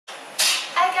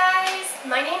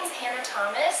My name is Hannah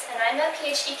Thomas, and I'm a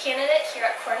PhD candidate here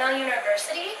at Cornell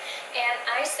University, and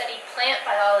I study plant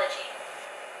biology.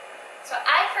 So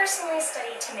I personally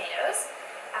study tomatoes.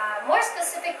 More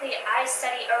specifically, I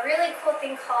study a really cool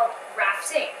thing called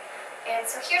grafting. And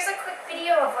so here's a quick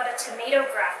video of what a tomato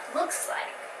graft looks like.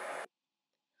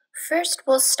 First,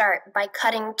 we'll start by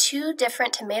cutting two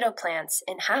different tomato plants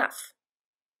in half.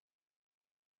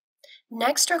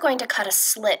 Next, we're going to cut a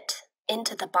slit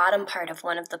into the bottom part of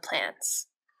one of the plants.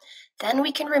 Then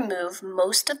we can remove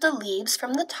most of the leaves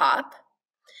from the top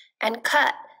and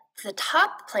cut the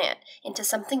top plant into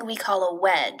something we call a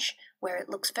wedge, where it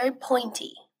looks very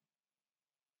pointy.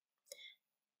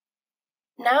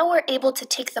 Now we're able to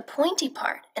take the pointy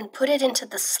part and put it into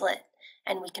the slit,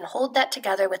 and we can hold that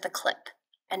together with a clip.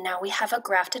 And now we have a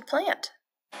grafted plant.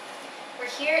 We're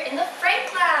here in the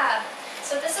Frank Lab.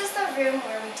 So this is the room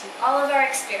where we do all of our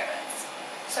experiments.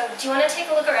 So do you want to take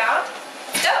a look around?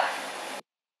 Let's go!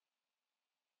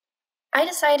 I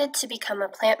decided to become a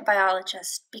plant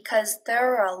biologist because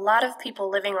there are a lot of people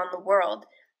living on the world,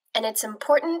 and it's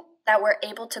important that we're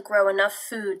able to grow enough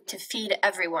food to feed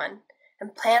everyone,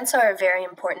 and plants are a very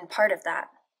important part of that.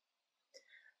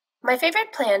 My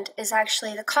favorite plant is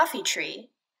actually the coffee tree.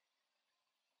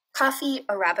 Coffea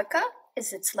arabica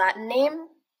is its Latin name,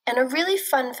 and a really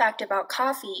fun fact about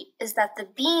coffee is that the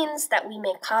beans that we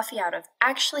make coffee out of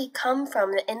actually come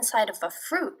from the inside of a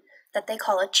fruit that they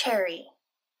call a cherry.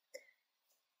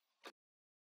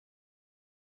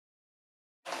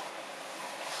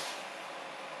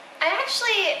 I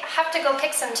actually have to go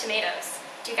pick some tomatoes.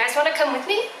 Do you guys want to come with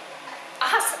me?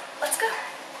 Awesome, let's go.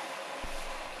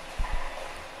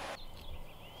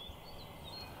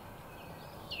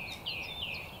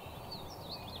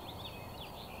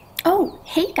 Oh,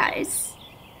 hey guys!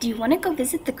 Do you want to go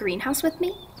visit the greenhouse with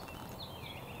me?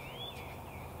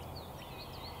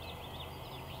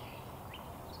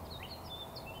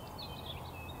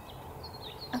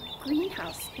 A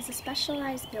greenhouse is a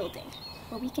specialized building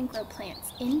where we can grow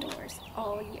plants indoors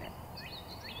all year.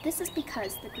 This is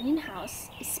because the greenhouse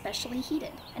is specially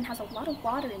heated and has a lot of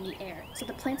water in the air, so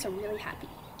the plants are really happy,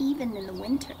 even in the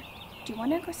winter. Do you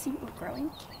want to go see what we're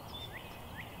growing?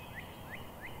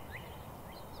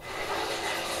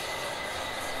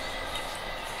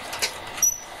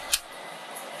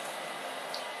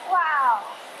 Wow!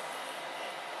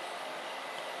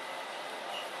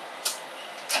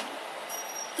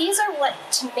 These are what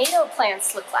tomato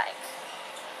plants look like.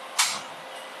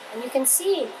 And you can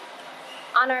see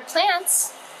on our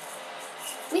plants,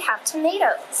 we have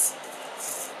tomatoes.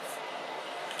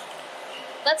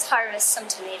 Let's harvest some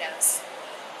tomatoes.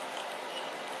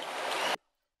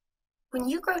 When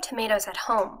you grow tomatoes at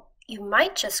home, you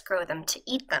might just grow them to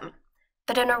eat them.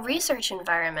 But in a research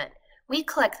environment, we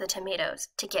collect the tomatoes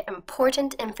to get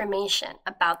important information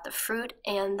about the fruit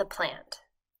and the plant.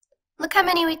 Look how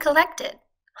many we collected.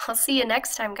 I'll see you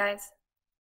next time, guys.